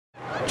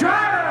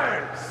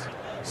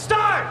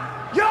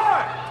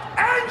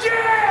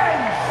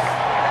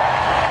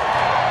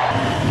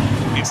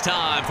It's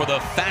time for the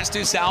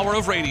fastest hour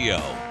of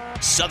radio,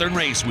 Southern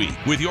Race Week,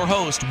 with your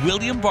host,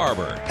 William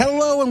Barber.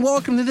 Hello and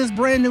welcome to this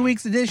brand new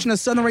week's edition of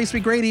Southern Race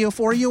Week Radio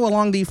for you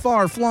along the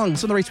far-flung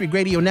Southern Race Week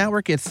Radio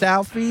Network. It's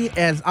Southie,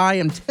 as I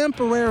am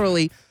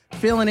temporarily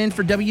filling in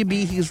for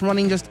WB. He's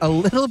running just a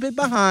little bit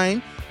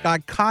behind,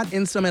 got caught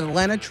in some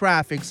Atlanta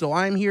traffic, so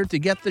I'm here to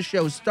get the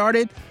show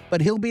started, but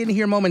he'll be in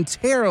here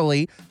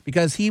momentarily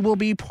because he will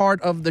be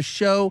part of the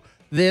show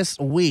this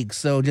week.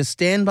 So just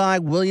stand by.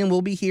 William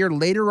will be here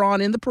later on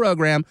in the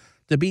program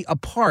to be a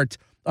part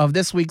of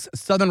this week's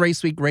Southern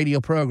Race Week radio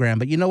program.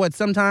 But you know what?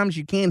 Sometimes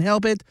you can't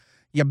help it.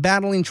 You're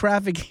battling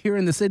traffic here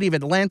in the city of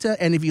Atlanta,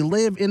 and if you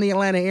live in the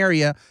Atlanta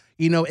area,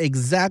 you know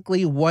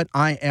exactly what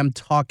I am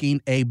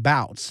talking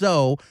about.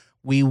 So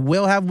we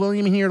will have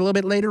William here a little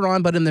bit later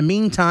on, but in the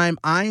meantime,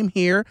 I'm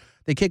here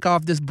to kick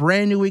off this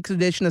brand new week's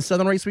edition of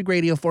Southern Race Week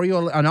Radio for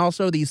you, and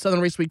also the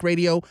Southern Race Week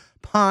Radio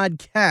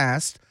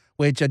podcast,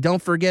 which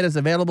don't forget is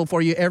available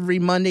for you every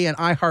Monday on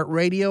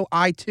iHeartRadio,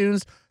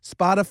 iTunes,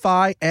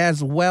 Spotify,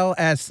 as well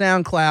as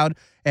SoundCloud.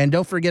 And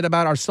don't forget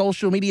about our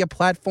social media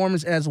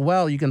platforms as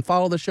well. You can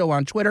follow the show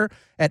on Twitter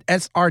at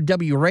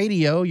SRW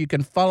Radio. You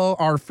can follow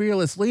our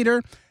fearless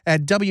leader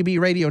at WB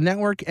Radio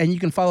Network. And you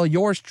can follow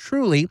yours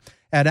truly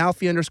at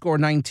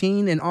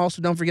Alfie_19. And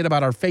also don't forget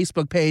about our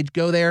Facebook page.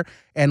 Go there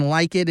and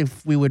like it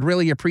if we would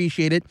really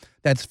appreciate it.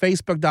 That's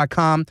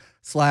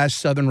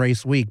Facebook.com/Southern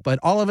Race Week. But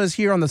all of us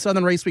here on the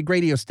Southern Race Week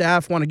Radio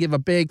staff want to give a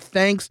big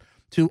thanks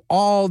to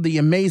all the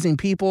amazing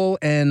people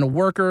and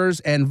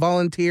workers and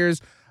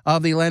volunteers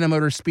of the Atlanta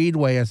Motor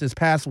Speedway, as this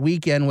past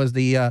weekend was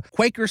the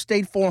Quaker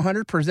State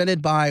 400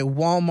 presented by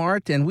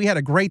Walmart, and we had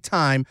a great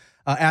time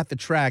at the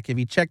track. If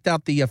you checked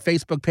out the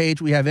Facebook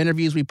page, we have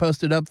interviews we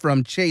posted up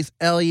from Chase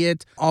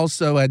Elliott,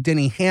 also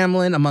Denny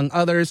Hamlin, among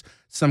others.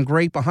 Some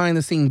great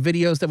behind-the-scenes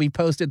videos that we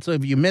posted, so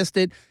if you missed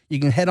it, you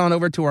can head on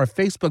over to our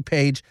Facebook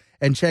page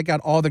and check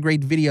out all the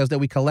great videos that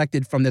we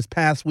collected from this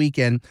past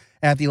weekend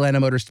at the Atlanta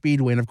Motor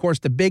Speedway. And, of course,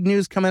 the big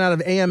news coming out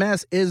of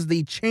AMS is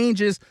the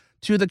changes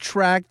to the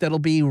track that'll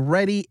be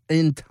ready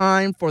in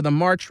time for the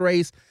March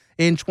race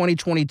in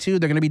 2022.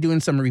 They're going to be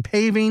doing some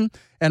repaving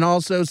and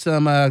also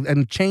some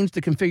and change the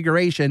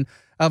configuration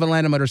of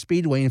Atlanta Motor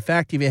Speedway. In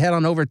fact, if you head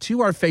on over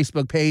to our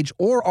Facebook page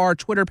or our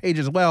Twitter page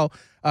as well,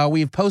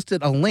 we've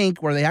posted a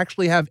link where they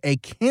actually have a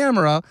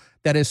camera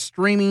that is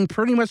streaming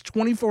pretty much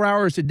 24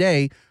 hours a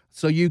day,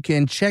 so you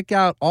can check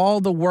out all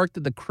the work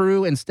that the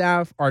crew and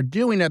staff are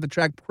doing at the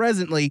track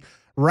presently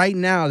right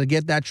now to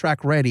get that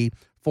track ready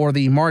for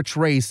the March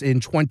race in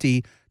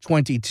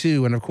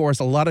 2022. And, of course,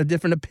 a lot of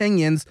different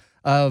opinions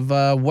of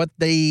what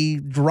the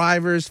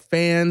drivers,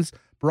 fans,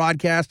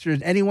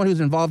 broadcasters, anyone who's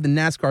involved in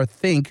NASCAR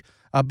think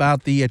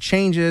about the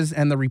changes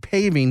and the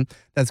repaving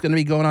that's going to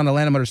be going on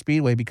Atlanta Motor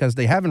Speedway, because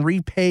they haven't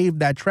repaved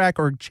that track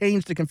or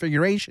changed the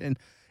configuration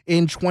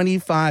in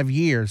 25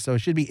 years. So it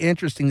should be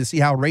interesting to see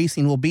how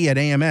racing will be at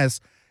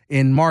AMS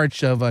in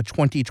March of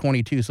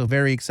 2022. So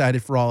very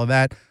excited for all of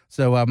that.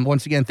 So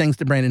once again, thanks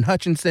to Brandon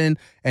Hutchinson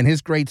and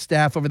his great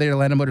staff over there at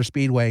Atlanta Motor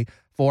Speedway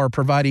for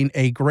providing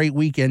a great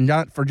weekend,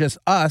 not for just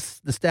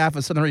us, the staff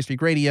of Southern Race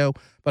Week Radio,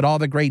 but all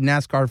the great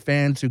NASCAR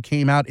fans who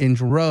came out in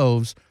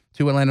droves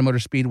to Atlanta Motor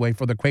Speedway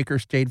for the Quaker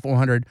State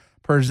 400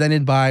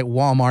 presented by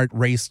Walmart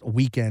Race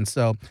Weekend.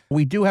 So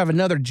we do have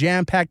another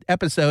jam-packed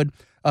episode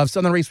of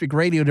Southern Race Week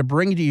Radio to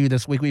bring to you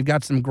this week. We've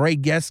got some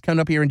great guests coming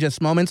up here in just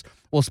moments.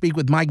 We'll speak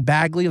with Mike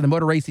Bagley of the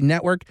Motor Racing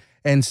Network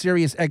and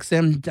Sirius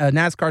XM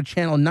NASCAR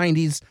Channel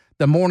 90's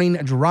The Morning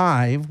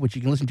Drive, which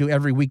you can listen to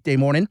every weekday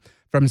morning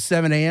from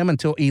 7 a.m.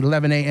 until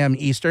 11 a.m.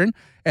 Eastern.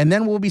 And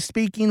then we'll be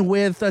speaking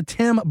with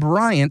Tim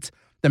Bryant,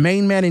 the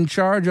main man in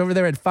charge over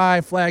there at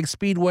Five Flag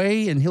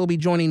Speedway, and he'll be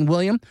joining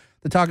William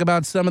to talk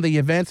about some of the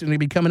events that are going to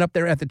be coming up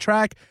there at the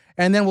track.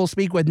 And then we'll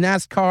speak with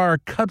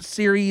NASCAR Cup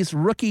Series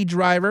rookie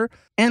driver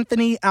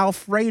Anthony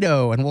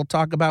Alfredo, and we'll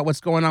talk about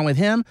what's going on with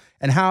him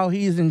and how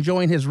he's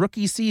enjoying his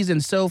rookie season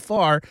so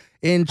far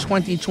in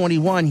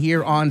 2021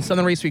 here on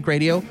Southern Race Week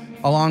Radio,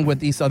 along with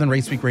the Southern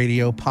Race Week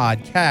Radio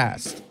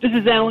podcast. This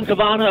is Alan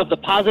Cavana of the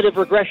Positive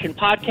Regression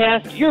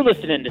Podcast. You're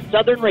listening to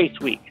Southern Race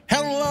Week.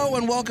 Hello,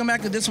 and welcome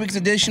back to this week's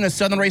edition of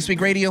Southern Race Week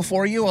Radio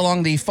for you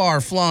along the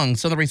far-flung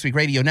Southern Race Week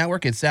Radio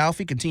Network. It's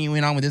Alfie,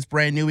 continuing on with this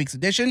brand new week's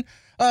edition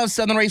of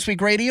Southern Race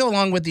Week Radio,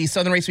 along with the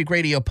Southern Race Week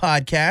Radio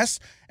podcast,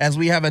 as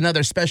we have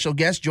another special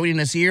guest joining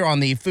us here on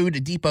the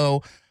Food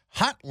Depot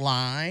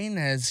hotline,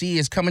 as he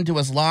is coming to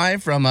us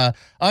live from an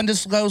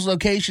undisclosed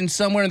location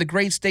somewhere in the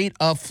great state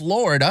of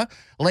Florida.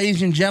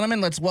 Ladies and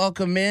gentlemen, let's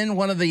welcome in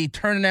one of the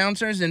turn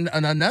announcers and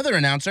another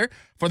announcer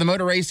for the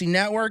Motor Racing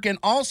Network. And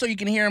also you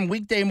can hear him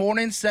weekday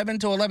mornings, 7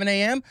 to 11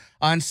 a.m.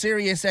 on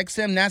Sirius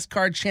XM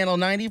NASCAR Channel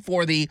 90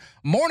 for the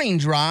Morning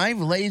Drive.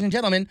 Ladies and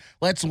gentlemen,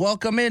 let's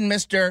welcome in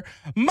Mr.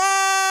 Mike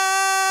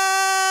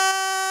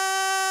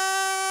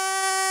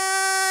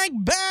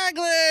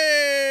Bagley.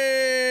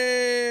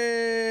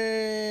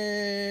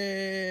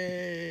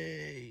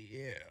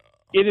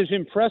 it is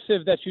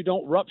impressive that you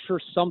don't rupture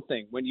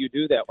something when you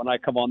do that when I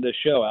come on this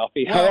show,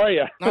 Alfie. Well, how are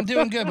you? I'm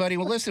doing good, buddy.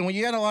 Well, listen, when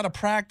you had a lot of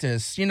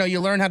practice, you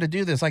learn how to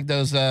do this. Like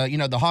those,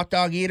 the hot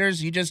dog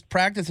eaters, you just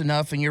practice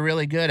enough and you're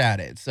really good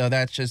at it. So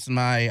that's just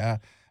my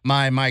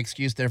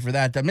excuse there for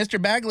that. Mr.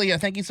 Bagley,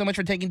 thank you so much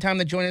for taking time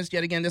to join us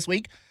yet again this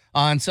week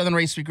on Southern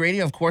Race Week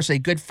Radio. Of course, a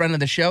good friend of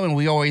the show, and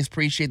we always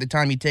appreciate the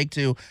time you take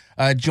to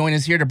join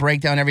us here to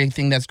break down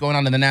everything that's going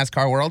on in the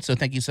NASCAR world. So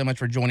thank you so much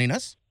for joining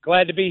us.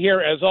 Glad to be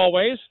here as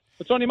always.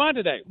 What's on your mind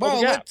today? Well,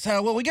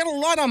 we got a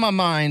lot on my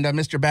mind,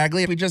 Mr.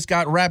 Bagley. We just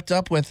got wrapped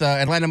up with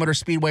Atlanta Motor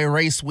Speedway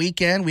race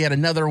weekend. We had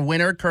another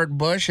winner, Kurt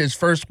Busch, his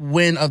first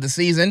win of the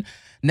season.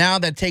 Now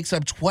that takes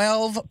up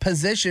 12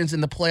 positions in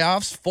the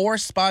playoffs, 4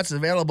 spots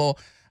available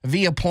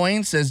via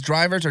points as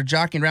drivers are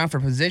jockeying around for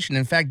position.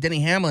 In fact,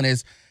 Denny Hamlin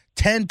is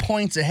 10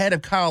 points ahead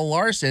of Kyle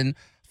Larson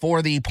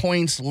for the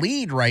points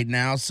lead right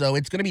now. So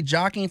it's going to be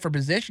jockeying for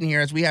position here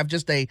as we have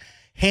just a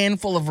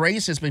handful of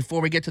races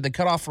before we get to the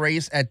cutoff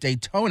race at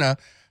Daytona.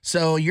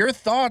 So your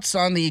thoughts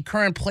on the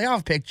current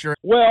playoff picture?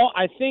 Well,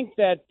 I think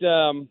that,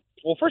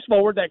 first of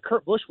all, where'd that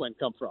Kurt Busch win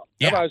come from?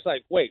 Yeah. I was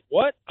like, wait,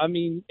 what? I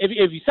mean,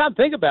 if you stop and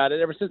think about it,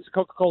 ever since the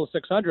Coca-Cola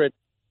 600,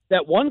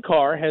 that one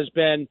car has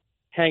been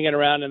hanging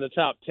around in the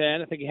top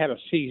 10. I think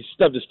he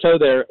stubbed his toe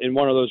there in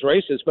one of those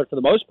races, but for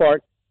the most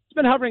part, it's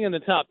been hovering in the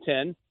top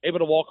 10, able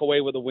to walk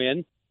away with a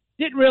win.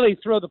 Didn't really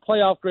throw the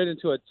playoff grid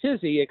into a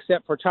tizzy,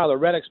 except for Tyler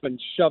Reddick's been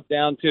shoved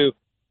down to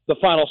the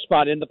final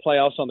spot in the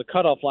playoffs on the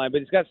cutoff line,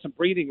 but he's got some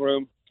breathing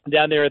room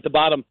down there at the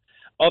bottom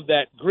of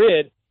that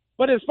grid.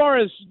 But as far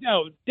as,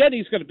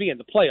 Denny's going to be in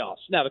the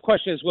playoffs. Now, the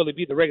question is, will he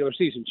be the regular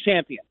season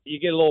champion? You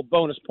get a little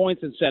bonus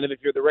points incentive if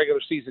you're the regular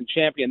season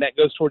champion. That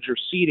goes towards your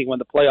seeding when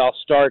the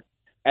playoffs start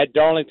at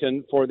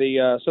Darlington for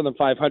the Southern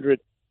 500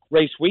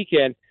 race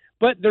weekend.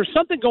 But there's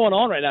something going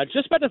on right now.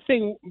 Just by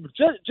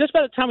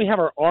the time we have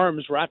our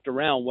arms wrapped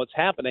around what's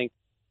happening,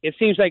 it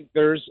seems like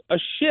there's a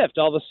shift.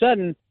 All of a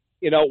sudden,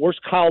 where's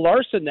Kyle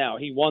Larson now?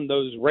 He won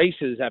those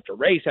races after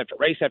race after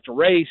race after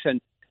race, and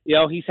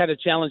he's had a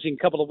challenging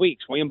couple of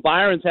weeks. William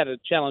Byron's had a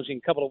challenging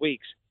couple of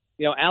weeks.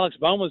 Alex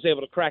Bowman was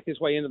able to crack his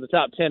way into the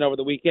top 10 over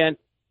the weekend.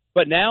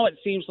 But now it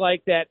seems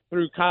like that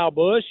through Kyle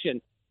Busch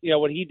and,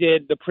 what he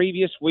did the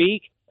previous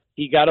week,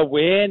 he got a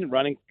win,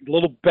 running a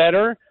little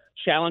better,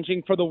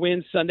 challenging for the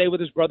win Sunday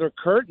with his brother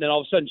Kurt, and then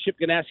all of a sudden Chip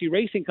Ganassi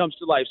Racing comes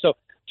to life. So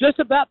just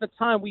about the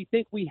time we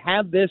think we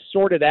have this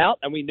sorted out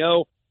and we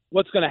know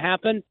what's going to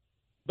happen,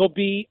 there'll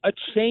be a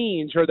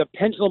change or the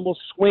pendulum will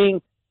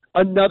swing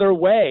another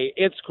way.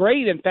 It's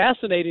great and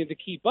fascinating to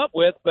keep up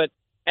with, but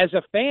as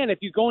a fan, if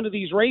you go into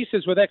these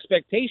races with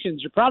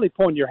expectations, you're probably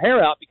pulling your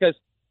hair out because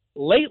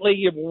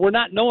lately we're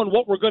not knowing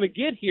what we're going to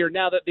get here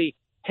now that the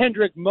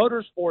Hendrick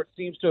Motorsport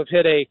seems to have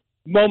hit a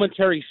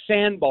momentary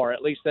sandbar.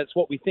 At least that's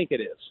what we think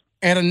it is.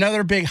 And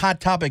another big hot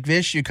topic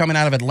issue coming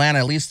out of Atlanta,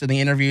 at least in the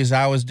interviews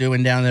I was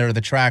doing down there at the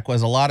track,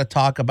 was a lot of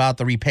talk about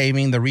the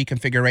repaving, the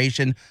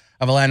reconfiguration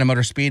of Atlanta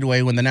Motor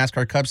Speedway when the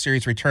NASCAR Cup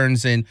Series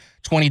returns in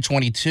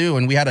 2022.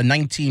 And we had a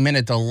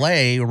 19-minute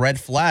delay, red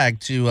flag,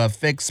 to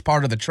fix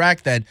part of the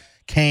track that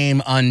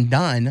came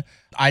undone.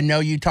 I know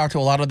you talked to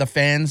a lot of the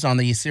fans on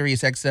the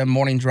SiriusXM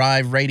Morning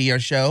Drive radio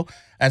show.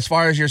 As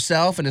far as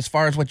yourself and as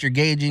far as what you're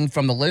gauging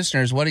from the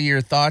listeners, what are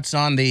your thoughts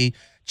on the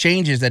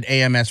changes at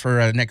AMS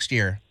for next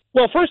year?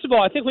 Well, first of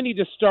all, I think we need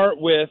to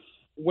start with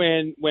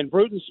when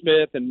Bruton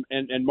Smith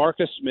and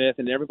Marcus Smith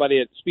and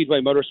everybody at Speedway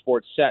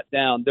Motorsports sat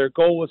down, their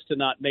goal was to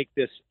not make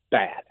this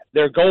bad.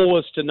 Their goal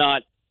was to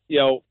not,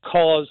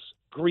 cause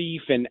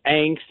grief and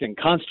angst and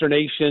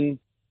consternation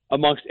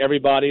amongst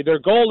everybody. Their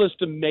goal is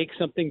to make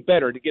something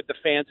better, to give the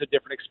fans a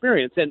different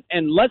experience.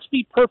 And let's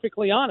be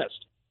perfectly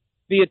honest.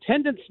 The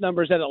attendance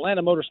numbers at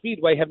Atlanta Motor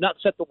Speedway have not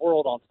set the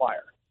world on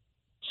fire.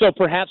 So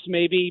perhaps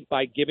maybe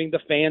by giving the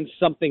fans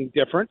something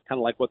different, kind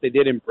of like what they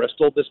did in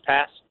Bristol this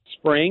past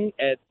spring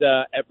at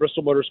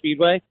Bristol Motor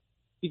Speedway,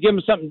 you give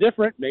them something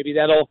different, maybe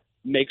that'll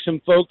make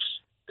some folks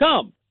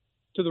come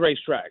to the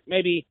racetrack.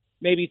 Maybe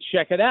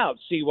check it out,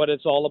 see what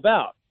it's all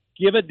about.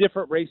 Give a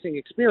different racing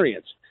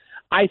experience.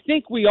 I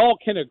think we all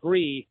can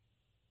agree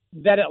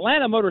that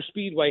Atlanta Motor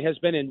Speedway has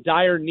been in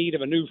dire need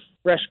of a new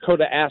fresh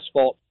coat of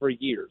asphalt for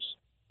years.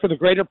 For the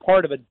greater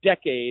part of a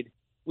decade,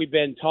 we've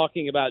been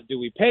talking about, do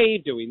we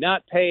pave, do we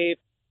not pave,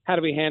 how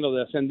do we handle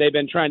this? And they've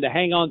been trying to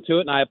hang on to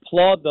it, and I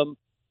applaud them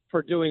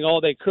for doing all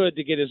they could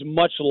to get as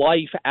much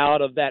life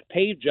out of that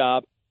pave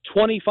job,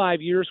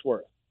 25 years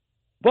worth.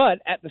 But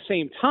at the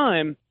same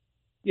time,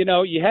 you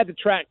had the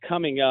track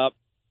coming up.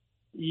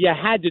 You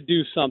had to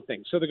do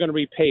something, so they're going to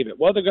repave it.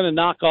 Well, they're going to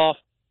knock off,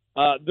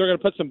 they're going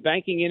to put some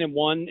banking in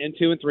 1 and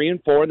 2 and 3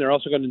 and 4, and they're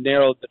also going to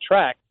narrow the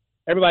track.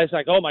 Everybody's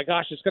like, oh, my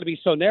gosh, it's going to be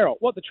so narrow.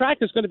 Well, the track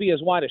is going to be as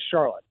wide as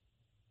Charlotte.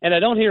 And I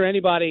don't hear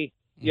anybody,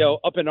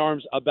 up in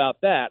arms about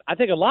that. I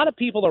think a lot of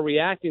people are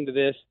reacting to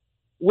this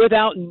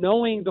without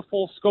knowing the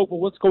full scope of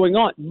what's going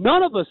on.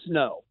 None of us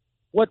know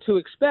what to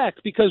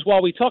expect because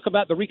while we talk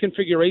about the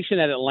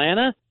reconfiguration at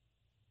Atlanta,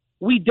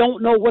 we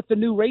don't know what the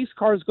new race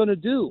car is going to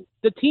do.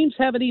 The teams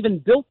haven't even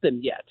built them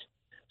yet.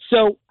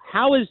 So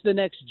how is the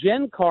next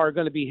gen car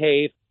going to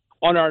behave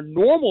on our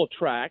normal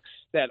tracks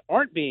that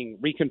aren't being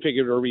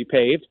reconfigured or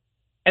repaved?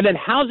 And then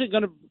how's it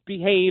going to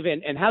behave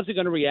and how's it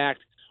going to react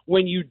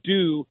when you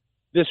do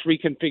this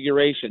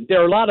reconfiguration?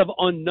 There are a lot of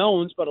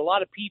unknowns, but a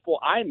lot of people,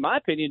 in my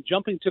opinion,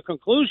 jumping to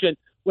conclusion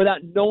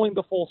without knowing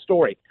the full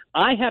story.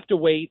 I have to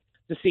wait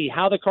to see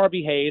how the car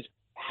behaves,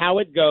 how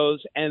it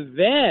goes, and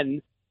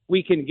then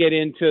we can get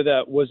into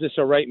was this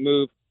a right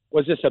move?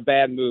 Was this a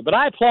bad move? But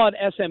I applaud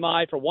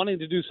SMI for wanting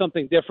to do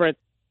something different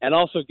and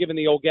also giving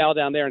the old gal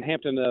down there in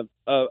Hampton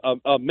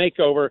a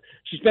makeover.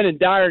 She's been in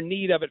dire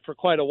need of it for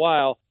quite a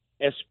while,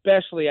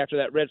 especially after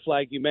that red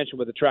flag you mentioned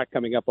with the track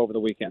coming up over the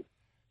weekend.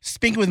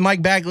 Speaking with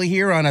Mike Bagley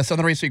here on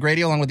Southern Race Week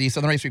Radio, along with the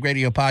Southern Race Week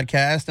Radio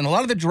podcast, and a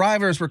lot of the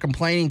drivers were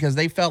complaining because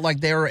they felt like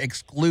they were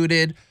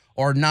excluded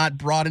or not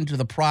brought into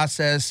the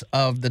process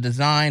of the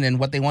design and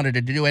what they wanted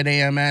to do at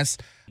AMS.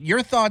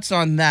 Your thoughts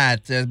on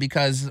that?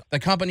 Because the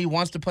company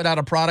wants to put out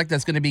a product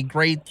that's going to be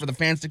great for the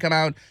fans to come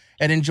out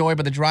and enjoy,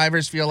 but the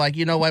drivers feel like,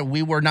 you know what,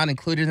 we were not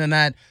included in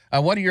that.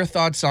 What are your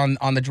thoughts on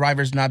the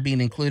drivers not being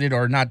included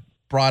or not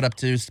brought up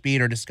to speed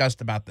or discussed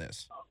about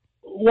this?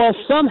 Well,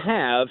 some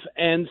have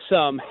and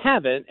some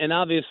haven't, and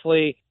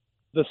obviously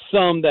the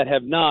some that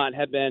have not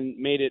have been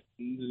made it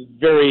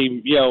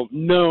very,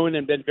 known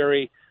and been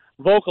very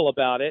vocal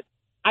about it.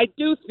 I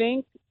do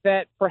think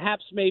that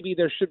perhaps maybe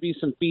there should be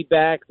some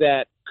feedback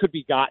that could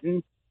be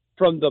gotten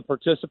from the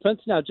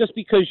participants. Now, just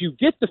because you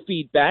get the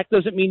feedback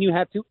doesn't mean you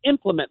have to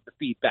implement the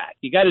feedback.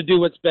 You got to do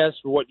what's best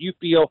for what you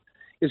feel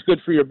is good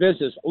for your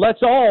business.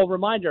 Let's all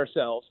remind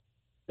ourselves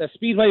that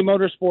Speedway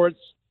Motorsports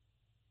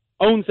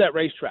owns that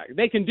racetrack.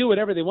 They can do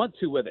whatever they want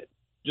to with it,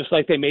 just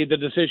like they made the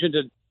decision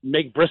to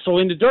make Bristol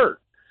into dirt.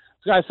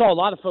 So I saw a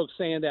lot of folks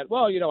saying that,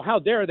 well, how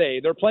dare they?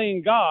 They're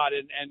playing God,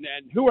 and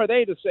who are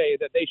they to say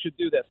that they should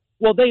do this?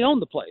 Well, they own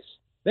the place.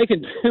 They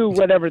can do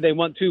whatever they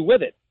want to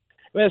with it.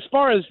 But as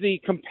far as the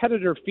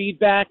competitor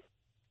feedback,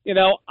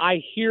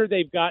 I hear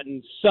they've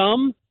gotten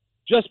some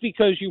just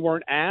because you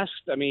weren't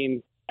asked. I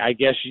mean, I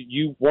guess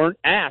you weren't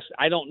asked.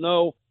 I don't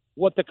know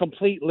what the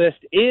complete list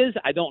is.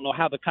 I don't know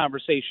how the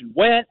conversation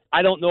went.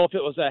 I don't know if it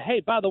was hey,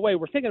 by the way,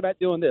 we're thinking about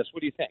doing this. What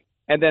do you think?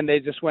 And then they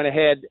just went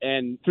ahead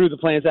and threw the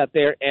plans out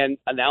there and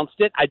announced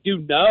it. I do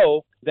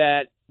know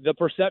that the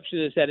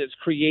perception is that it's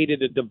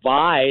created a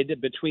divide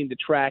between the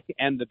track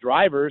and the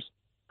drivers.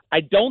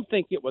 I don't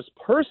think it was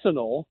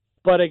personal,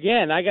 but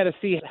again, I got to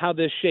see how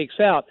this shakes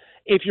out.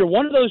 If you're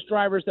one of those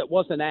drivers that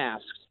wasn't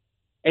asked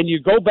and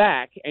you go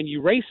back and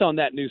you race on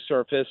that new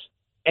surface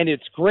and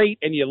it's great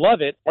and you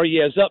love it, are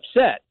you as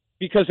upset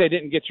because they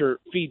didn't get your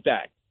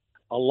feedback?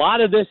 A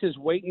lot of this is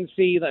wait and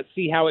see. Let's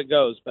see how it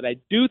goes. But I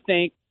do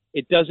think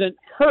it doesn't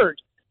hurt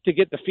to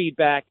get the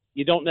feedback.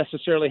 You don't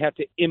necessarily have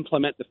to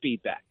implement the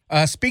feedback.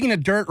 Speaking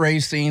of dirt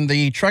racing,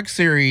 the Truck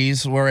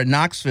Series were at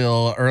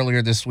Knoxville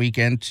earlier this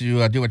weekend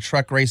to do a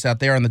truck race out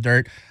there on the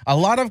dirt. A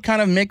lot of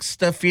kind of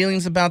mixed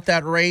feelings about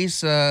that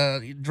race.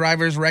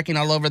 Drivers wrecking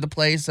all over the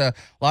place. A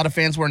lot of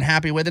fans weren't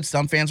happy with it.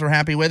 Some fans were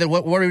happy with it.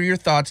 What are your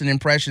thoughts and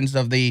impressions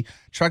of the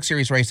Truck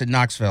Series race at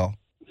Knoxville?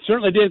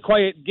 Certainly did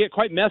get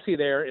quite messy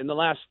there in the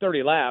last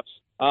 30 laps.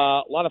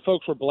 A lot of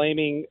folks were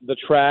blaming the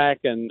track,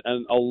 and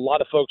a lot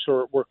of folks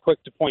were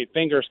quick to point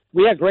fingers.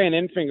 We had Grant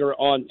Enfinger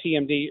on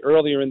TMD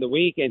earlier in the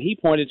week, and he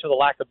pointed to the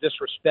lack of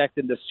disrespect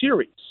in the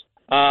series.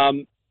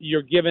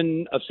 You're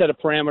given a set of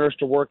parameters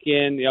to work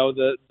in,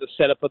 the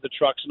setup of the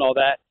trucks and all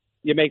that.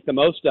 You make the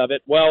most of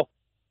it. Well,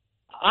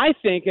 I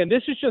think, and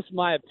this is just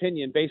my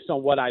opinion based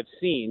on what I've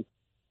seen,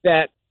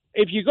 that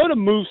if you go to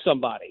move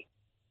somebody,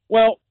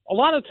 well, a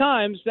lot of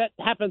times that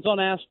happens on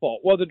asphalt.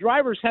 Well, the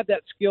drivers have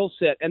that skill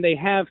set, and they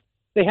have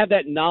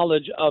that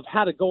knowledge of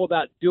how to go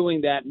about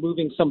doing that,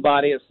 moving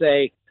somebody at,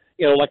 say,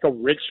 like a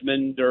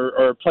Richmond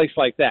or a place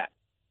like that.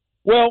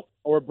 Well,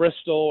 or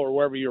Bristol or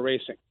wherever you're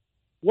racing.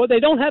 Well, they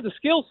don't have the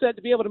skill set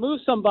to be able to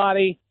move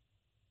somebody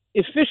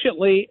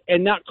efficiently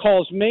and not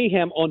cause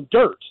mayhem on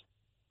dirt.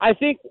 I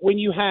think when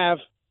you have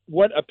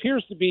what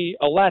appears to be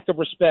a lack of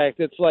respect,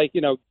 it's like,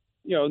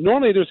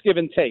 normally there's give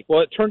and take. Well,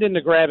 it turned into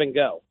grab and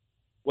go.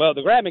 Well,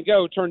 the grab and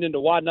go turned into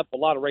wadding up a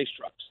lot of race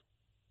trucks.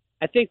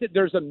 I think that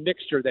there's a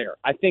mixture there.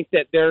 I think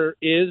that there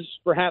is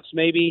perhaps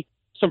maybe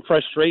some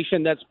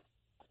frustration that's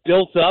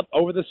built up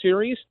over the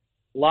series.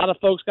 A lot of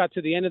folks got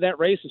to the end of that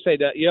race and say,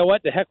 you know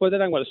what, the heck with it,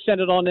 I'm going to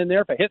send it on in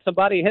there. If I hit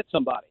somebody, I hit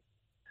somebody.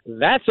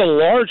 That's a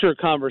larger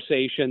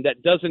conversation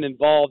that doesn't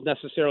involve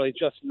necessarily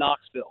just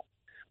Knoxville.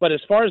 But as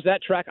far as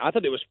that track, I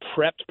thought it was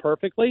prepped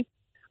perfectly.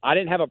 I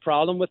didn't have a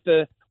problem with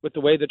the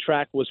way the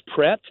track was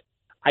prepped.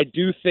 I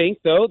do think,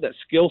 though, that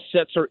skill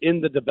sets are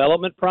in the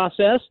development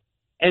process,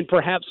 and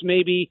perhaps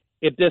maybe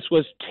if this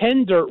was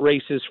 10 dirt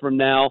races from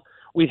now,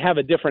 we'd have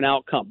a different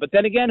outcome. But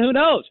then again, who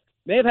knows?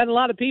 They have had a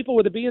lot of people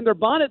with a bee in their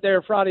bonnet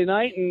there Friday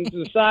night and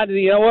decided,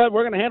 you know what,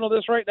 we're going to handle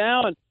this right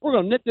now, and we're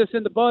going to nip this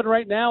in the bud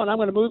right now, and I'm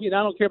going to move you, and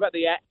I don't care about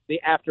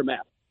the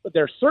aftermath. But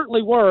there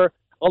certainly were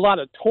a lot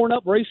of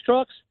torn-up race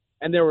trucks,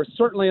 and there were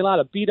certainly a lot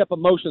of beat-up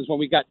emotions when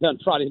we got done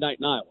Friday night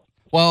in Iowa.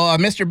 Well,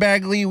 Mr.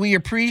 Bagley, we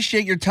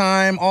appreciate your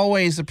time.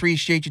 Always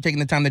appreciate you taking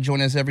the time to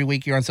join us every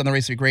week here on Southern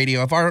Race Week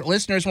Radio. If our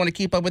listeners want to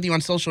keep up with you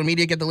on social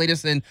media, get the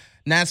latest in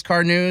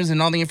NASCAR news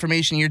and all the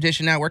information you're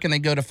dishing out, where can they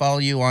go to follow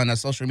you on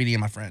social media,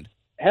 my friend?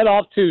 Head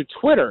off to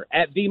Twitter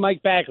at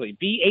 @VMikeBagley,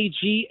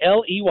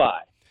 BAGLEY.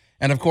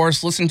 And, of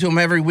course, listen to him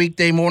every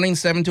weekday morning,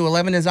 7 to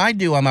 11, as I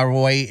do on my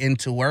way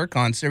into work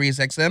on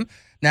SiriusXM,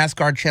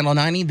 NASCAR Channel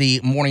 90, the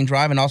morning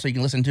drive. And also you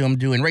can listen to him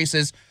doing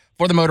races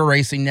for the Motor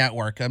Racing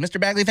Network. Mr.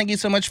 Bagley, thank you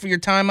so much for your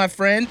time, my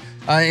friend,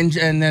 and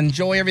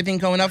enjoy everything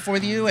coming up for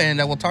you, and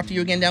we'll talk to you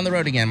again down the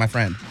road again, my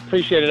friend.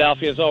 Appreciate it,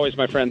 Alfie, as always,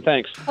 my friend.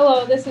 Thanks.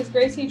 Hello, this is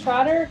Gracie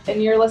Trotter,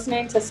 and you're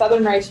listening to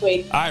Southern Race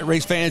Week. All right,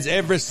 race fans,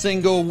 every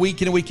single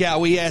week in and week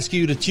out, we ask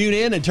you to tune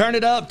in and turn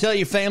it up. Tell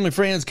your family,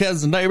 friends,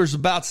 cousins, and neighbors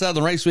about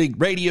Southern Race Week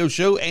radio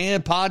show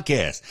and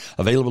podcast.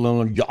 Available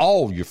on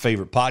all your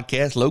favorite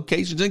podcast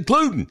locations,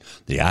 including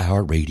the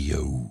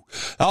iHeartRadio.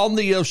 On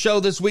the show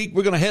this week,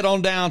 we're going to head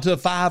on down to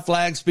Five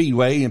Flag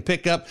Speedway and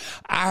pick up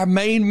our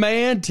main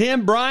man,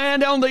 Tim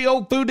Bryant, on the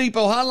old Food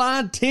Depot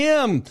hotline.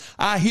 Tim,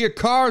 I hear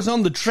cars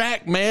on the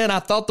track, man. I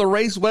thought the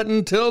race wasn't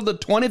until the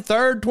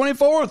 23rd,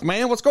 24th,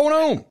 man. What's going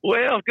on?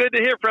 Well, good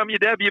to hear from you,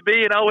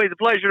 WB, and always a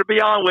pleasure to be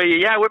on with you.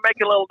 Yeah, we're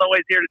making a little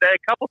noise here today.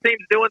 A couple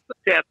teams doing some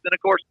tests, and, of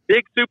course,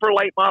 big super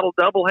late model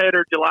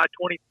doubleheader July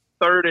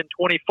 23rd and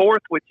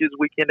 24th, which is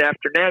weekend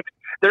after next.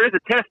 There is a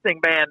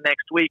testing ban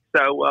next week,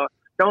 so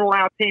don't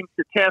allow teams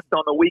to test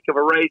on the week of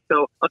a race.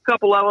 So a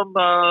couple of them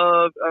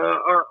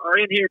are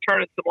in here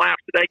turning some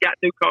laps today. Got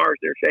new cars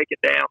they're shaking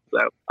down. So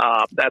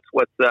that's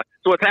what's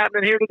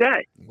happening here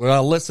today.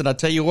 Well, listen, I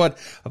tell you what,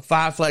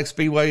 Five Flag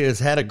Speedway has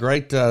had a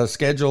great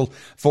schedule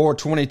for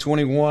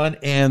 2021,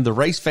 and the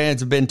race fans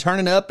have been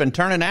turning up and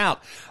turning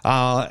out.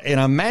 And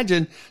I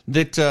imagine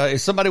that if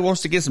somebody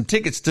wants to get some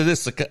tickets to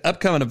this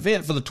upcoming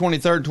event for the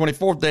 23rd and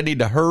 24th, they need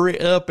to hurry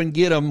up and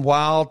get them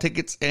while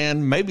tickets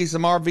and maybe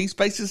some RV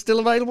spaces still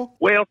available.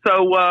 Well,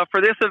 so for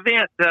this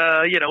event,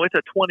 it's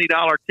a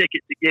 $20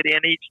 ticket to get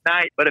in each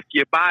night. But if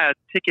you buy a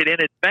ticket in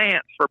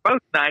advance for both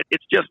nights,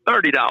 it's just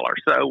 $30.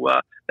 So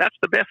that's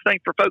the best thing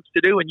for folks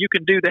to do. And you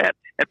can do that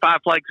at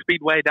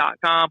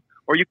fiveflagspeedway.com,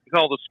 or you can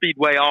call the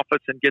Speedway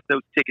office and get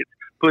those tickets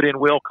put in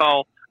will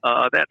call.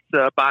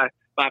 That's by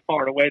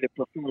far and away the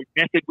preferred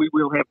method. We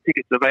will have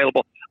tickets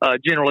available,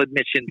 general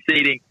admission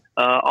seating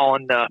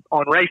on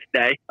race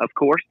day, of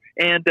course.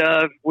 And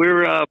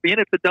we're being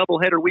at the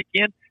doubleheader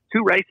weekend.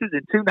 2 races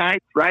in 2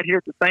 nights right here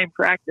at the same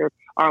track. There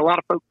are a lot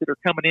of folks that are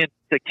coming in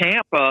to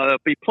camp. There'll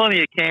be plenty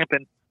of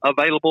camping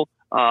available.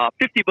 $50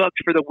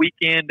 for the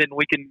weekend, and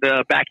we can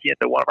back you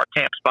into one of our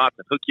camp spots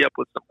and hook you up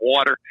with some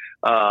water.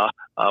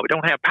 We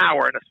don't have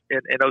power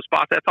in those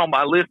spots. That's on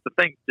my list of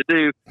things to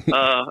do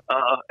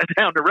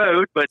down the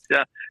road. But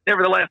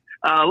nevertheless,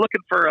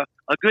 looking for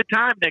a good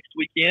time next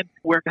weekend.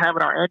 We're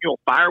having our annual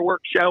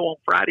fireworks show on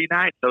Friday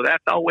night, so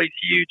that's always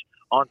huge.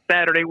 On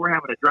Saturday, we're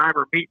having a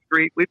driver meet and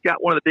greet. We've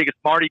got one of the biggest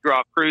Mardi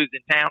Gras crews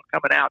in town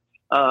coming out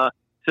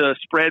to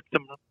spread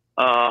some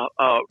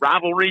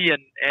rivalry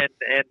and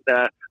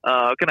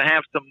going to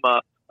have some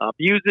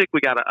music.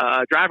 We got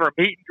a driver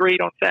meet and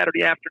greet on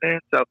Saturday afternoon.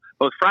 So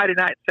both Friday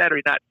night and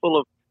Saturday night full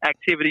of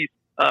activities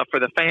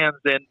for the fans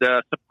and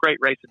some great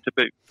racing to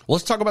boot.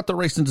 Let's talk about the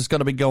racing that's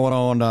going to be going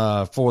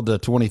on for the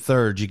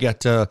 23rd. You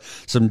got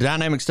some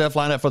dynamic stuff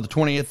lined up for the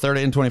 20th,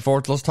 30th, and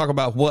 24th. Let's talk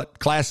about what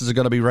classes are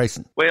going to be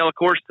racing. Well, of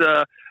course,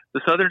 the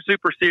Southern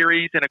Super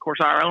Series and, of course,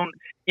 our own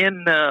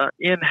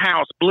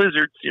in-house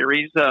Blizzard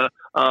Series is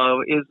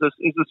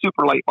the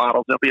super late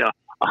models. There'll be a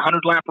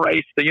 100-lap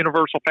race, the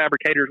Universal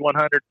Fabricators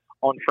 100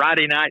 on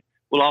Friday night.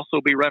 We'll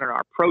also be running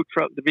our Pro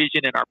Truck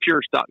division and our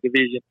Pure Stock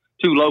division,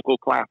 2 local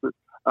classes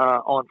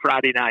on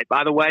Friday night.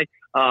 By the way,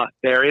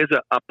 there is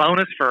a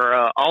bonus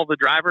for all the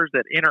drivers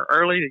that enter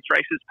early. These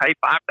races pay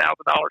 $5,000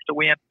 to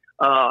win.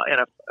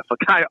 And if a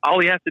guy, all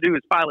he has to do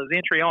is file his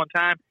entry on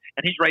time,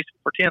 and he's racing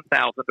for $10,000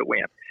 to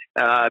win.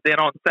 Then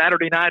on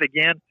Saturday night,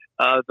 again,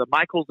 the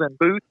Michaels and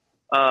Booth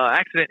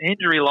Accident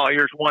Injury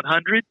Lawyers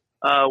 100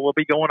 will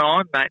be going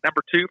on, night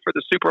number 2 for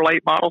the super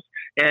late models.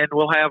 And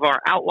we'll have our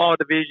Outlaw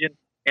division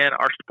and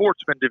our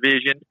Sportsman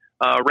division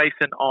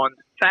racing on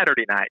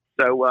Saturday night.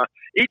 So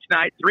each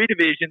night, 3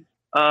 divisions,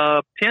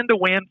 10 to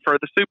win for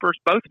the supers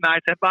both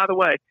nights. And by the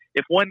way,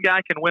 if one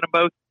guy can win them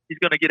both, he's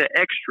going to get an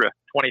extra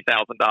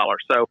 $20,000.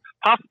 So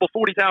possible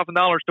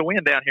 $40,000 to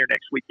win down here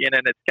next weekend,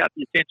 and it's got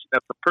the attention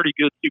of some pretty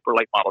good super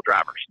late model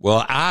drivers.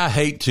 Well, I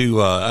hate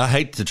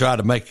to try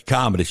to make a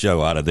comedy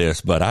show out of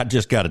this, but I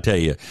just got to tell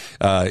you,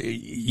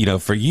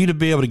 for you to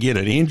be able to get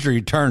an injury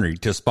attorney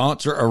to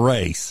sponsor a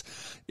race,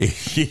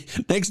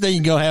 next thing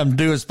you're going to have them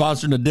do is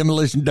sponsoring the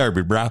Demolition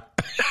Derby, bro.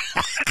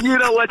 You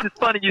know what? It's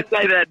funny you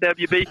say that,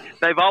 WB.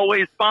 They've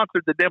always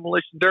sponsored the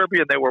Demolition Derby,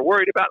 and they were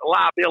worried about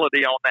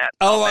liability on that.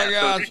 Oh, my So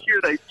gosh. this year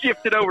they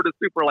shifted over to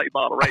super late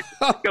model racing.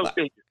 Go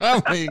figure.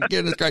 Oh my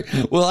goodness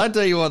gracious! Well, I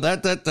tell you what,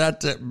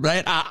 that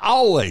man, I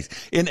always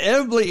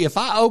inevitably, if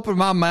I open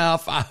my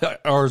mouth,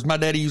 or as my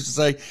daddy used to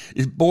say,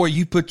 boy,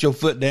 you put your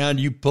foot down,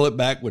 you pull it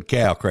back with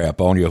cow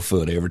crap on your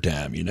foot every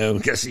time,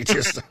 because you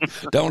just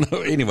don't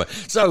know. Anyway,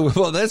 so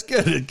well, that's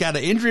good. Got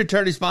an injury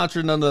attorney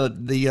sponsoring on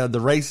the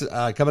race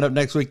coming up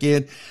next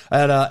weekend,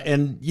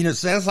 and it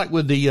sounds like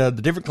with the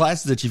different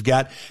classes that you've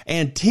got,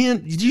 and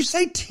did you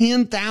say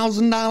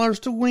 $10,000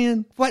 to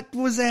win? What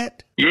was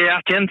that? Yeah,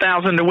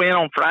 10,000 to win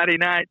on Friday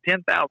night,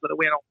 10,000 to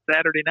win on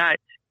Saturday night.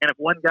 And if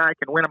one guy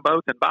can win them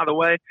both, and by the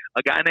way,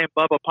 a guy named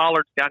Bubba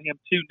Pollard's got him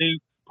 2 new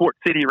Port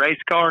City race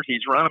cars.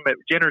 He's run them at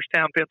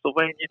Jennerstown,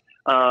 Pennsylvania,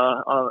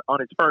 on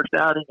his first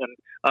outing, and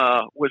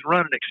was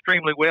running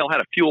extremely well.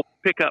 Had a fuel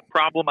pickup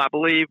problem, I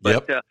believe,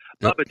 but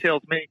Bubba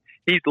tells me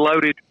he's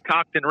loaded,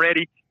 cocked, and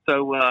ready.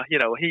 So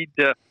he'd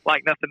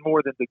like nothing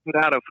more than to get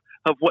out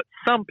of what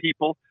some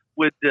people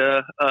would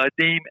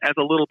deem as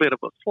a little bit of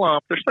a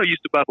slump. They're so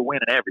used to Bubba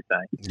winning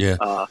everything. Yeah.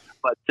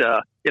 But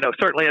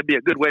certainly it'd be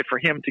a good way for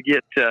him to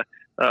get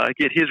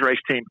his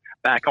race team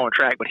back on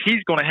track. But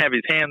he's going to have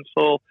his hands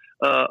full.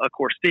 Of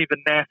course,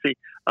 Stephen Massey.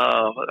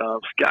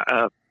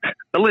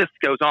 The list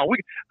goes on.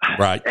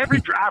 Right.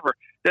 Every driver,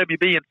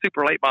 WB and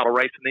super late model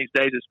racing these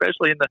days,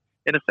 especially in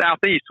the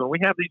Southeast, when we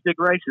have these big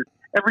races,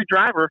 every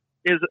driver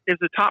is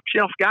a top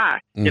shelf guy,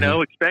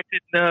 expected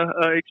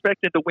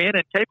to win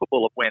and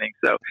capable of winning.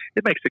 So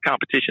it makes the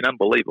competition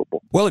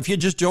unbelievable. Well, if you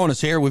just join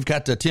us here, we've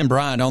got Tim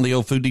Bryant on the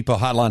old Food Depot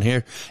hotline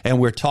here, and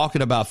we're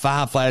talking about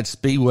Five Flags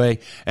Speedway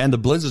and the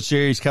Blizzard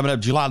Series coming up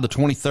July the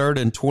 23rd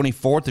and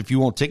 24th. If you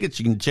want tickets,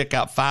 you can check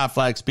out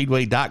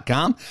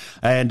FiveFlagsSpeedway.com.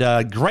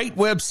 And great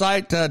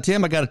website,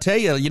 Tim. I got to tell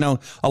you,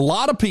 a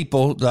lot of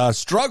people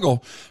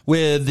struggle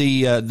with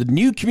the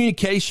new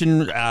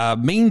communication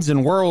means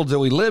and worlds that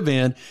we live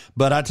in.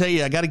 But I tell you,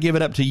 I got to give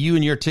it up to you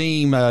and your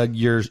team.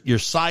 Your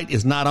site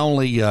is not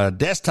only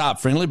desktop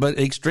friendly, but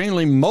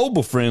extremely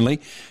mobile friendly,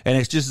 and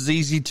it's just as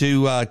easy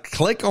to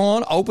click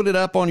on, open it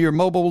up on your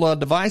mobile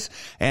device,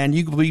 and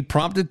you can be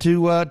prompted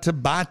to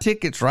buy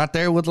tickets right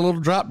there with a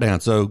little drop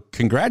down. So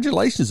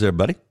congratulations there,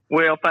 buddy.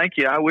 Well, thank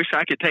you. I wish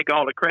I could take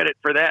all the credit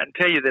for that and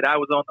tell you that I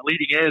was on the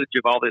leading edge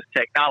of all this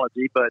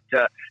technology. But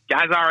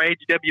guys our age,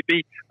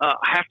 WB,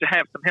 have to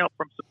have some help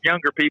from some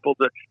younger people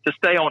to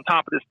stay on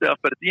top of this stuff.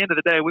 But at the end of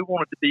the day, we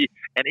want it to be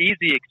an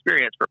easy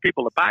experience for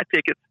people to buy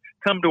tickets,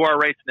 come to our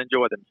race, and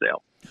enjoy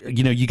themselves.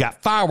 You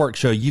got fireworks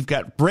show, you've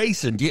got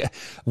racing.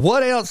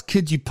 What else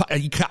could you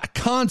got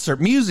concert,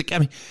 music? I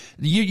mean,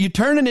 you're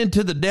turning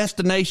into the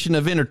destination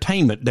of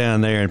entertainment down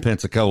there in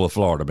Pensacola,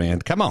 Florida,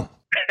 man. Come on.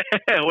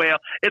 Well,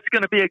 it's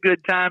going to be a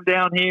good time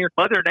down here.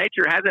 Mother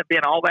Nature hasn't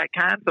been all that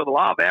kind, so the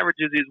law of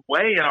averages is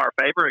way in our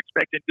favor.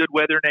 Expecting good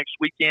weather next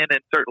weekend, and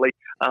certainly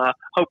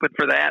hoping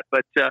for that.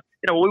 But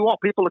we want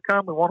people to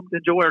come. We want them to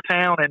enjoy our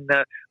town and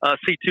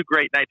see 2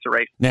 great nights of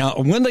racing. Now,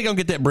 when they gonna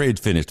get that bridge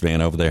finished,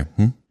 man, over there?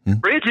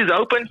 Bridge is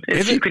open.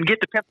 If you can get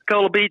to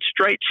Pensacola Beach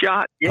straight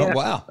shot. Yeah. Oh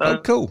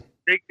wow! Cool.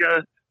 Big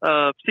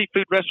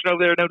seafood restaurant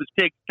over there known as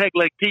Peg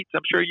Leg Pete's.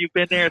 I'm sure you've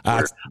been there.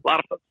 A lot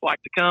of folks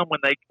like to come when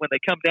they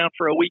come down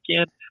for a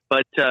weekend.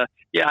 But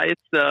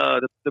it's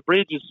the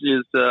bridge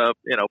is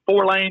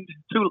 4 lanes,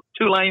 two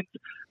lanes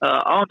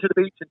onto the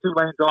beach and 2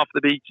 lanes off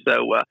the beach.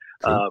 So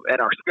and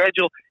our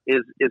schedule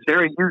is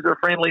very user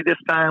friendly this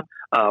time.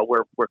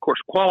 We're of course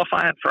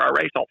qualifying for our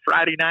race on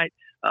Friday night.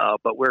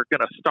 But we're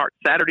going to start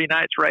Saturday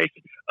night's race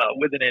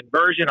with an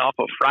inversion off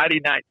of Friday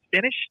night's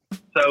finish.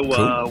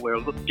 So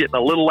we're getting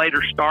a little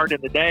later start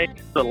in the day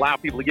to allow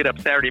people to get up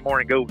Saturday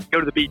morning and go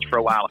to the beach for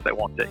a while if they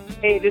want to.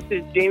 Hey, this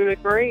is Jamie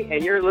McMurray,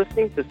 and you're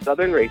listening to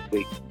Southern Race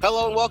Week.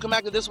 Hello, and welcome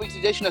back to this week's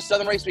edition of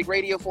Southern Race Week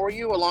Radio for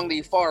you along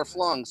the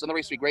far-flung Southern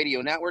Race Week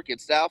Radio Network.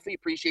 It's Southie.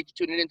 Appreciate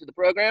you tuning into the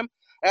program,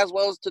 as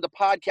well as to the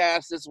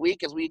podcast this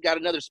week, as we got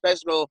another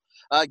special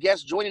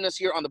guest joining us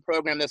here on the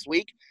program this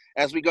week,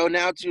 as we go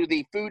now to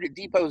the Food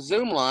Depot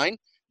Zoom line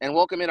and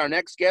welcome in our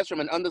next guest from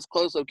an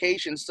undisclosed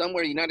location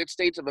somewhere in the United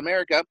States of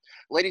America.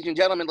 Ladies and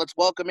gentlemen, let's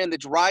welcome in the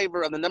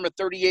driver of the number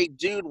 38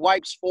 Dude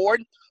Wipes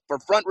Ford for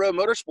Front Row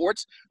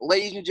Motorsports.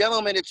 Ladies and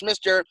gentlemen, it's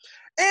Mr.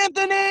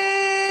 Anthony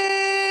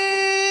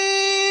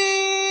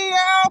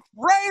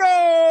Alfredo!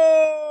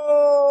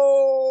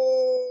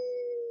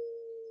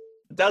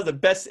 That was the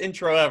best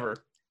intro ever.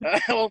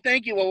 Well,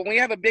 thank you. Well, when we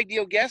have a big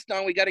deal guest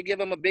on, we got to give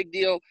him a big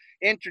deal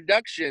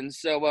introduction.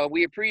 So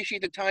we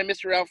appreciate the time,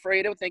 Mr.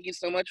 Alfredo. Thank you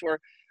so much for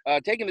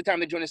taking the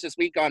time to join us this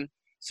week on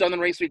Southern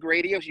Race Week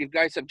Radio. You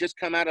guys have just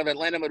come out of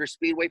Atlanta Motor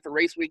Speedway for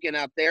race weekend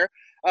out there.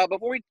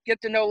 Before we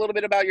get to know a little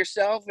bit about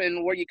yourself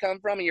and where you come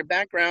from and your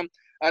background,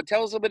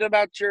 tell us a little bit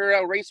about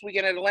your race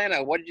weekend at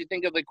Atlanta. What did you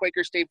think of the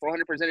Quaker State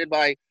 400 presented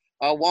by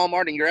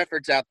Walmart and your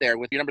efforts out there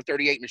with your number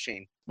 38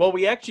 machine? Well,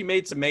 we actually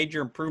made some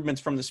major improvements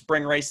from the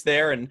spring race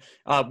there and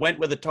went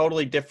with a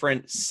totally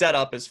different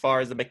setup as far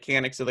as the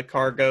mechanics of the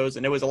car goes.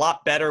 And it was a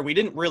lot better. We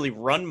didn't really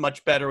run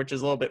much better, which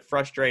is a little bit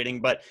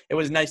frustrating, but it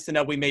was nice to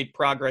know we made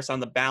progress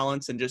on the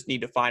balance and just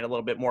need to find a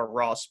little bit more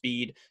raw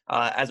speed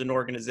as an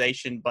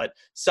organization. But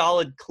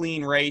solid,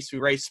 clean race. We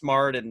raced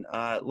smart and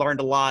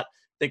learned a lot.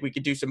 I think we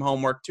could do some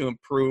homework to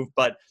improve,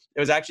 but it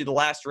was actually the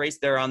last race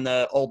there on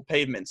the old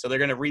pavement. So they're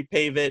going to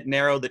repave it,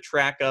 narrow the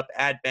track up,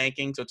 add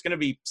banking. So it's going to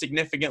be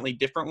significantly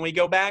different when we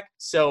go back.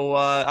 So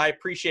I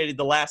appreciated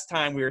the last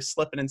time we were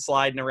slipping and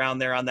sliding around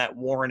there on that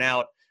worn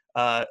out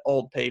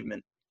old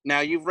pavement.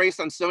 Now, you've raced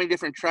on so many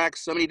different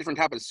tracks, so many different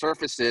types of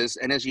surfaces.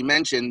 And as you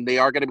mentioned, they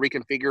are going to be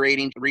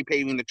reconfiguring,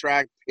 repaving the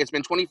track. It's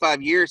been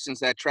 25 years since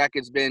that track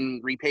has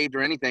been repaved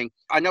or anything.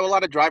 I know a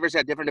lot of drivers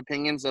have different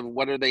opinions of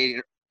whether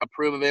they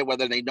approve of it,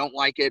 whether they don't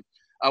like it.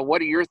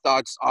 What are your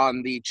thoughts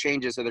on the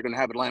changes that they're going to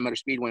have at Atlanta Motor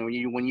Speedway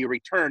when you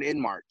return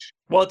in March?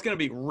 Well, it's going to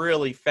be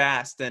really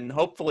fast and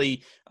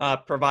hopefully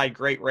provide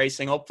great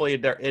racing. Hopefully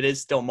it is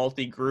still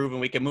multi-groove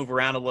and we can move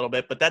around a little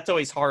bit, but that's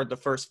always hard the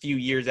first few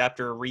years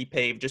after a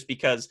repave just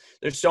because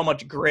there's so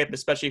much grip,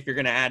 especially if you're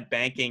going to add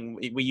banking.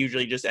 We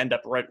usually just end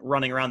up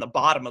running around the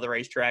bottom of the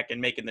racetrack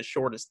and making the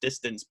shortest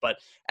distance, but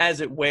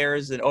as it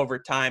wears and over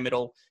time,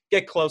 it'll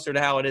get closer to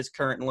how it is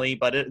currently,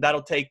 but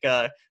that'll take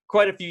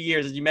quite a few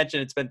years. As you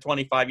mentioned, it's been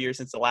 25 years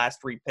since the last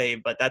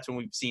repave, but that's when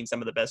we've seen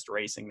some of the best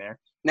racing there.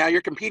 Now,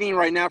 you're competing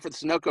right now for the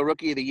Sunoco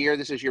Rookie of the Year.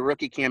 This is your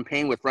rookie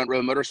campaign with Front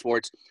Row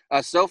Motorsports.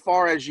 So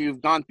far as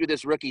you've gone through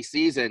this rookie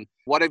season,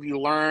 what have you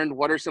learned?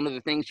 What are some of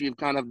the things you've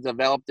kind of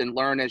developed and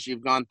learned as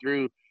you've gone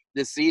through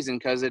this season?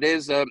 Because it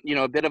is a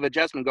bit of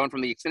adjustment going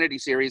from the Xfinity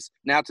Series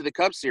now to the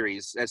Cup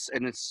Series,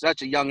 and it's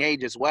such a young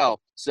age as well.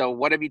 So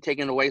what have you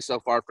taken away so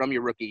far from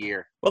your rookie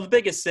year? Well, the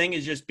biggest thing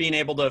is just being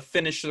able to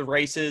finish the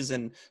races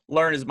and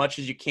learn as much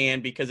as you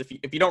can, because if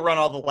you don't run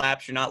all the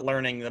laps, you're not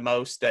learning the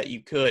most that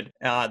you could.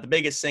 The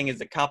biggest thing is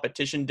the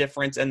competition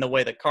difference, and the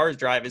way the cars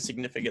drive is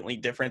significantly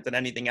different than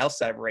anything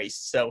else I've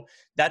raced. So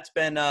that's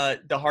been the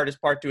hardest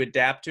part to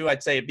adapt to.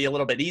 I'd say it'd be a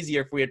little bit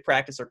easier if we had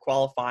practice or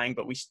qualifying,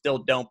 but we still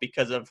don't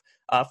because of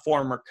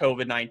former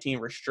COVID-19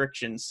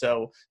 restrictions.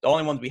 So the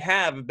only ones we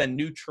have been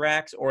new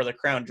tracks or the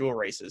Crown Jewel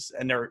races,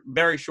 and they're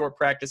very short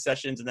practice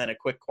sessions and then a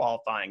quick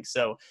qualifying.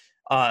 So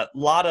a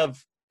lot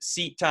of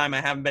seat time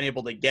I haven't been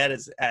able to get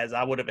as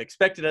I would have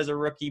expected as a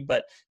rookie,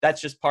 but that's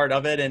just part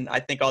of it. And I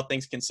think all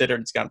things considered,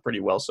 it's gone pretty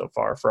well so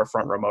far for a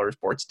Front Row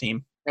Motorsports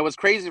team. And what's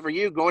crazy for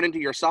you going into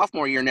your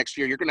sophomore year next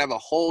year, you're going to have a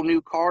whole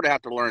new car to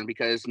have to learn,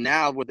 because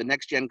now with the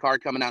next gen car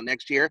coming out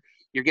next year,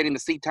 you're getting the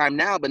seat time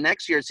now, but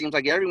next year it seems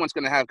like everyone's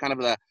going to have kind of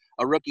a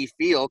rookie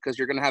feel because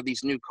you're going to have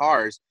these new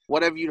cars.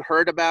 What have you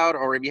heard about,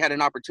 or have you had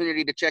an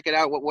opportunity to check it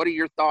out? What are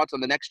your thoughts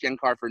on the next gen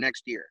car for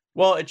next year?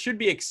 Well, it should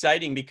be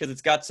exciting because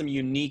it's got some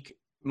unique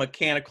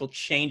mechanical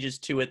changes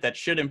to it that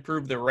should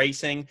improve the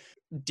racing,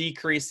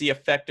 decrease the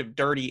effect of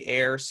dirty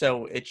air.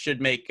 So it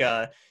should make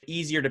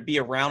easier to be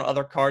around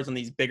other cars on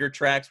these bigger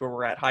tracks where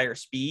we're at higher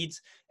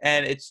speeds.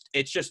 And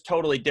it's just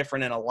totally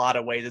different in a lot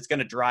of ways. It's going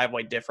to drive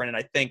way different. And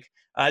I think,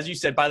 as you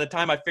said, by the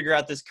time I figure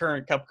out this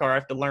current Cup car, I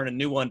have to learn a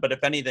new one. But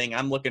if anything,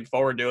 I'm looking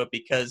forward to it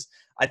because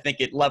I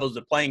think it levels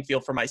the playing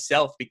field for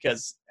myself,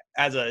 because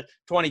as a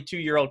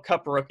 22-year-old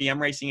Cup rookie,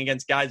 I'm racing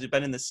against guys who've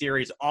been in the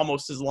series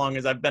almost as long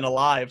as I've been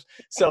alive.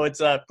 So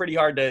it's pretty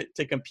hard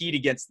to compete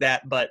against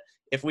that. But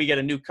if we get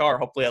a new car,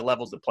 hopefully it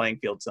levels the playing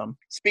field some.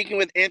 Speaking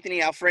with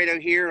Anthony Alfredo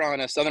here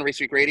on Southern Race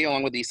Week Radio,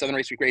 along with the Southern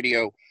Race Week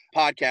Radio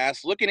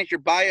podcast. Looking at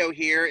your bio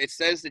here, it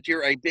says that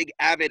you're a big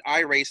avid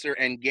iRacer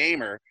and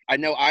gamer. I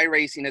know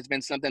iRacing has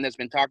been something that's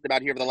been talked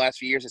about here for the last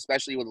few years,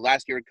 especially with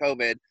last year of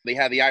COVID. They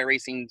have the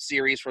iRacing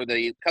series for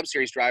the Cup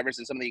Series drivers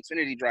and some of the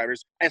Xfinity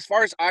drivers. As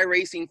far as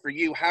iRacing for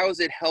you, how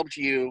has it helped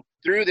you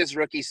through this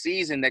rookie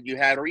season that you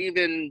had, or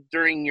even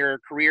during your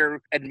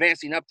career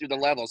advancing up through the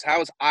levels? How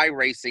has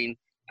iRacing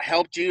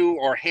helped you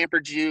or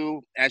hampered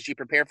you as you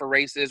prepare for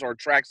races or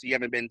tracks you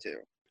haven't been to?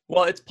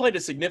 Well, it's played a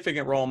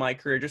significant role in my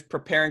career, just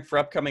preparing for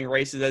upcoming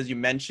races, as you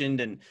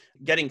mentioned, and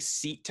getting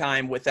seat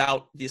time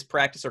without this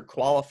practice or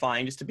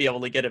qualifying, just to be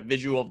able to get a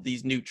visual of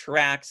these new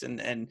tracks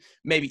and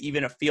maybe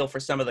even a feel for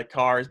some of the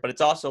cars. But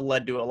it's also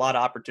led to a lot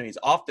of opportunities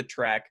off the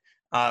track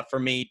for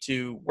me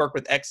to work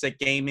with Exit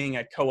Gaming.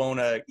 I co-own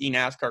a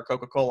eNASCAR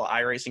Coca-Cola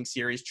iRacing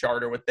Series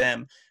charter with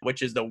them,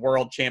 which is the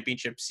World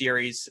Championship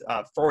Series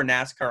for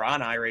NASCAR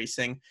on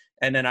iRacing.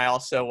 And then I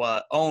also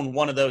own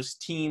one of those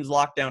teams,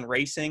 Lockdown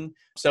Racing.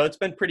 So it's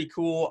been pretty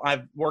cool.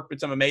 I've worked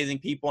with some amazing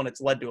people, and it's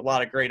led to a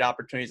lot of great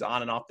opportunities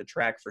on and off the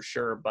track for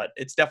sure. But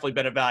it's definitely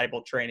been a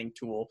valuable training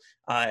tool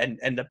and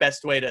the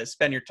best way to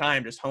spend your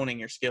time just honing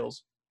your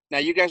skills. Now,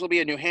 you guys will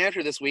be in New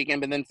Hampshire this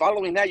weekend, but then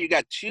following that, you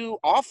got 2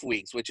 off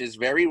weeks, which is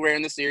very rare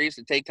in the series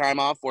to take time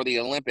off for the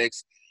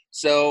Olympics.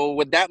 So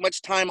with that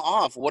much time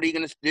off, what are you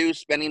going to do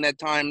spending that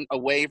time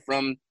away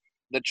from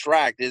the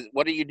track?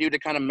 What do you do to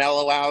kind of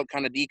mellow out,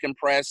 kind of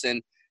decompress,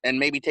 and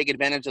maybe take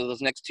advantage of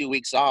those next 2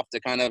 weeks off to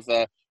kind of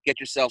get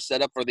yourself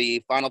set up for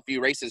the final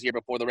few races here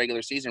before the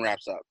regular season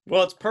wraps up.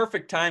 Well, it's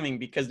perfect timing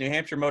because New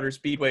Hampshire Motor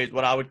Speedway is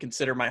what I would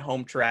consider my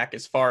home track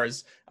as far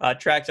as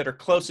tracks that are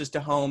closest to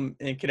home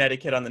in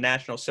Connecticut on the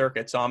national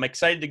circuit. So I'm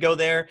excited to go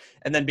there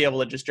and then be able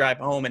to just drive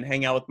home and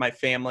hang out with my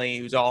family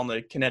who's all in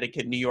the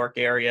Connecticut, New York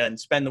area and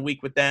spend the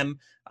week with them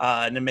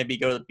and then maybe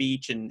go to the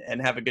beach and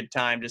have a good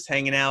time just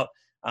hanging out.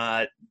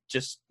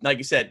 Just like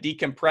you said,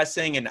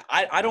 decompressing. And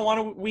I don't want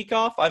a week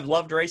off. I've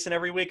loved racing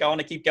every week. I want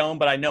to keep going,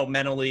 but I know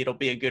mentally it'll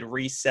be a good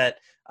reset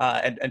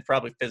and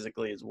probably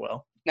physically as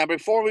well. Now,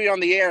 before we were on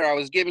the air, I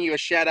was giving you a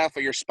shout out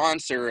for your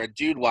sponsor,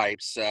 Dude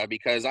Wipes,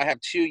 because I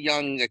have 2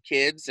 young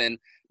kids and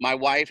my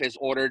wife has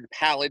ordered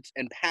pallets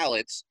and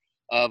pallets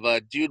of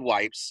Dude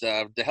Wipes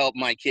to help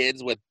my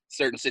kids with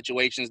certain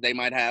situations they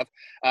might have.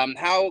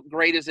 How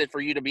great is it for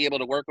you to be able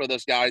to work with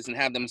those guys and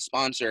have them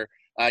sponsor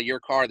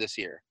your car this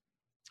year?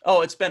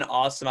 Oh, it's been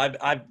awesome.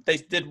 They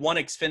did one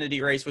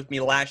Xfinity race with me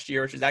last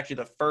year, which was actually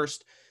the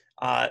first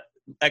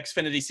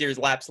Xfinity Series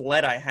laps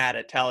led I had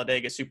at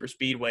Talladega Super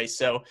Speedway.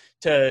 So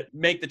to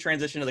make the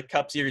transition to the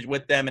Cup Series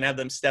with them and have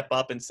them step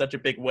up in such a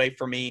big way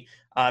for me,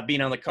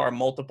 being on the car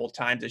multiple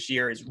times this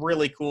year is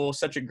really cool.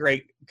 Such a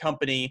great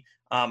company,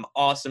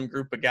 awesome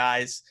group of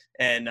guys,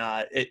 and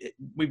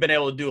we've been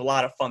able to do a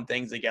lot of fun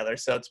things together.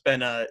 So it's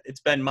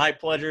been my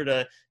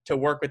pleasure to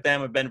work with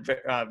them. I've been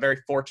very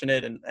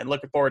fortunate and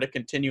looking forward to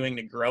continuing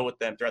to grow with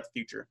them throughout the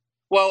future.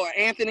 Well,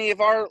 Anthony, if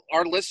our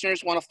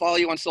listeners want to follow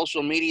you on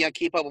social media,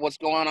 keep up with what's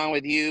going on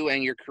with you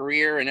and your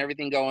career and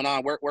everything going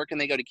on, where can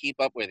they go to keep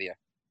up with you?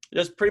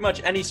 Just pretty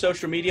much any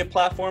social media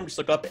platform. Just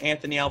look up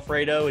Anthony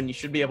Alfredo, and you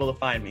should be able to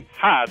find me.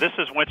 Hi, this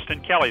is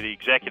Winston Kelly, the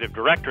Executive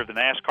Director of the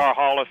NASCAR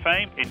Hall of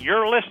Fame, and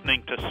you're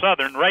listening to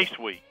Southern Race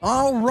Week.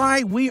 All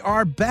right, we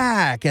are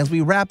back as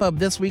we wrap up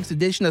this week's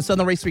edition of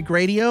Southern Race Week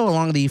Radio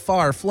along the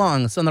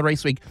far-flung Southern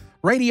Race Week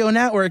Radio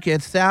Network.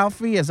 It's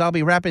Southie as I'll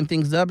be wrapping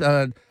things up.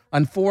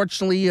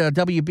 Unfortunately,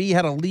 WB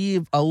had to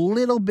leave a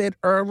little bit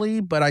early,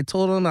 but I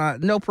told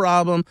him, no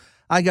problem.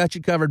 I got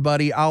you covered,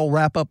 buddy. I'll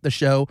wrap up the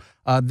show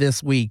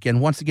this week. And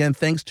once again,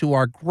 thanks to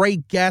our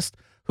great guest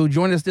who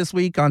joined us this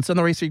week on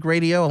Southern Race Week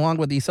Radio, along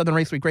with the Southern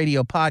Race Week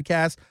Radio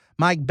podcast,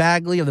 Mike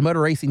Bagley of the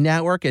Motor Racing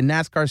Network and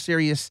NASCAR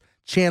Sirius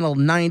Channel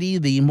 90,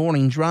 The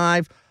Morning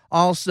Drive.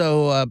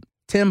 Also,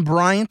 Tim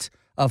Bryant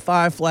of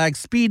Five Flags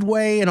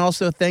Speedway. And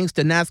also thanks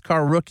to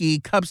NASCAR rookie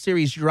Cup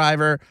Series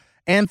driver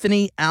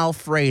Anthony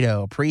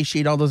Alfredo.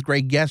 Appreciate all those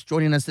great guests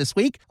joining us this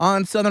week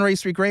on Southern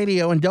Race Week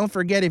Radio. And don't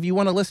forget, if you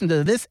want to listen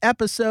to this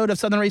episode of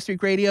Southern Race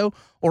Week Radio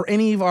or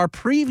any of our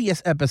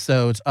previous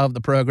episodes of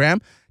the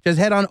program, just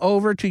head on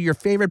over to your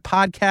favorite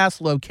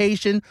podcast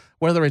location,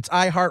 whether it's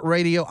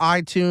iHeartRadio,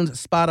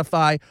 iTunes,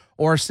 Spotify,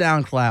 or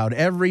SoundCloud.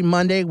 Every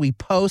Monday, we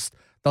post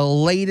the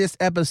latest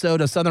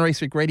episode of Southern Race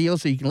Week Radio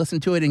so you can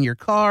listen to it in your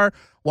car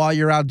while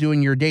you're out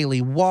doing your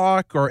daily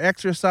walk or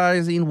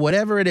exercising,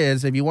 whatever it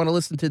is. If you want to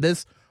listen to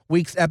this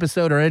week's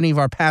episode or any of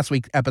our past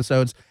week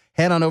episodes,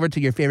 head on over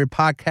to your favorite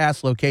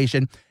podcast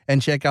location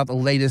and check out the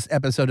latest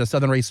episode of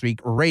Southern Race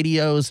Week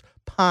Radio's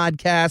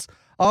podcast.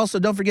 Also,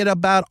 don't forget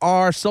about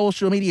our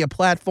social media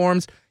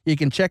platforms. You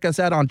can check us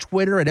out on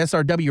Twitter at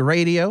SRW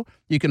Radio.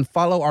 You can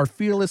follow our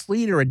fearless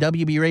leader at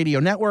WB Radio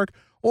Network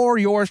or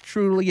yours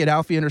truly at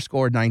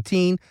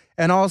Alfie_19.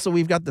 And also,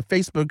 we've got the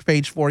Facebook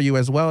page for you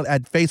as well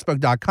at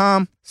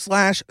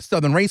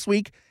facebook.com/Southern Race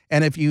Week.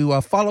 And if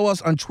you follow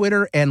us on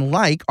Twitter and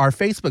like our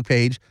Facebook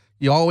page,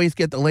 you always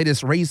get the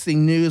latest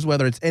racing news,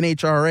 whether it's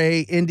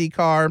NHRA,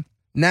 IndyCar,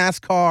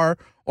 NASCAR,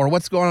 or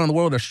what's going on in the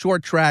world of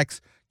short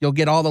tracks. You'll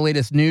get all the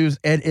latest news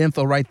and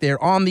info right there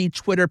on the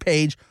Twitter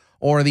page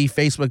or the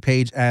Facebook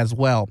page as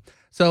well.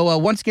 So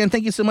once again,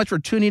 thank you so much for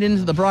tuning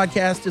into the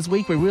broadcast this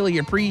week. We really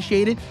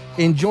appreciate it.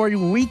 Enjoy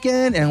your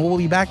weekend, and we'll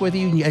be back with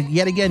you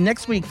yet again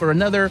next week for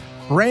another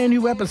brand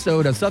new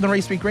episode of Southern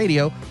Race Week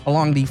Radio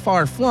along the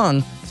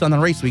far-flung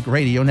Southern Race Week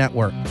Radio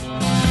Network.